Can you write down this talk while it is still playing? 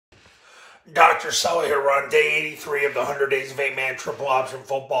Dr. Sully here. We're on day 83 of the 100 Days of 8-Man Triple Option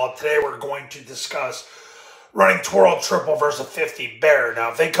Football. Today we're going to discuss running twirl triple versus a 50 bear. Now,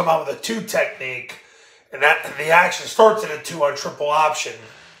 if they come out with a 2 technique, and that the action starts at a 2 on triple option,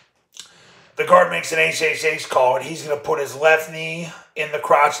 the guard makes an ace call, and he's going to put his left knee in the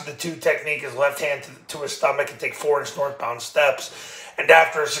crotch of the 2 technique, his left hand to his stomach, and take 4-inch northbound steps. And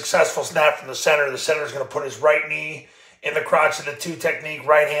after a successful snap from the center is going to put his right knee in the crotch of the 2 technique,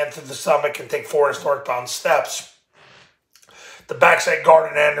 right hand to the stomach, and take 4-inch northbound steps. The backside guard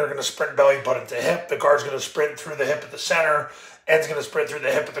and end are going to sprint belly button to hip. The guard's going to sprint through the hip at the center. End's going to sprint through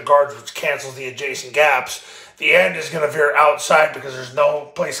the hip at the guards, which cancels the adjacent gaps. The end is going to veer outside because there's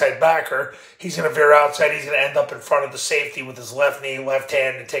no play side backer. He's going to veer outside. He's going to end up in front of the safety with his left knee, left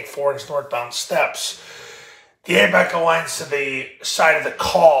hand, and take 4-inch northbound steps. The A-back aligns to the side of the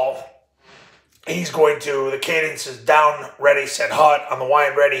call. The cadence is down, ready, set, hot. On the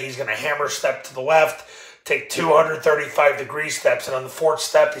wind ready, he's going to hammer step to the left, take 235-degree steps, and on the 4th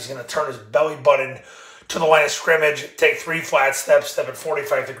step, he's going to turn his belly button to the line of scrimmage, take 3 flat steps, step at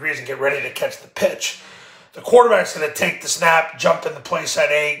 45 degrees, and get ready to catch the pitch. The quarterback's going to take the snap, jump in the play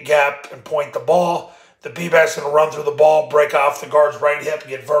side A gap, and point the ball. The B-back's going to run through the ball, break off the guard's right hip, and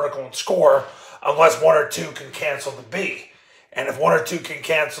get vertical and score, unless 1 or 2 can cancel the B. And if 1 or 2 can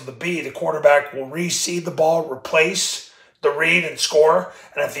cancel the B, the quarterback will reseed the ball, replace the read, and score.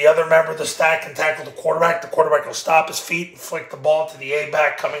 And if the other member of the stack can tackle the quarterback will stop his feet and flick the ball to the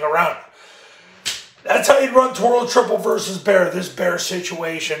A-back coming around. That's how you'd run twirl triple versus bear. This bear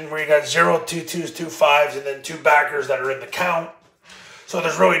situation where you got 0, 2 2s, 2 5s, and then 2 backers that are in the count. So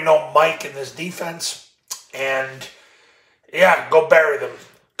there's really no Mike in this defense. And yeah, go bury them.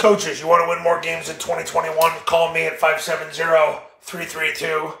 Coaches, you want to win more games in 2021? Call me at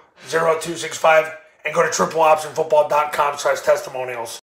 570-332-0265 and go to tripleoptionfootball.com/testimonials.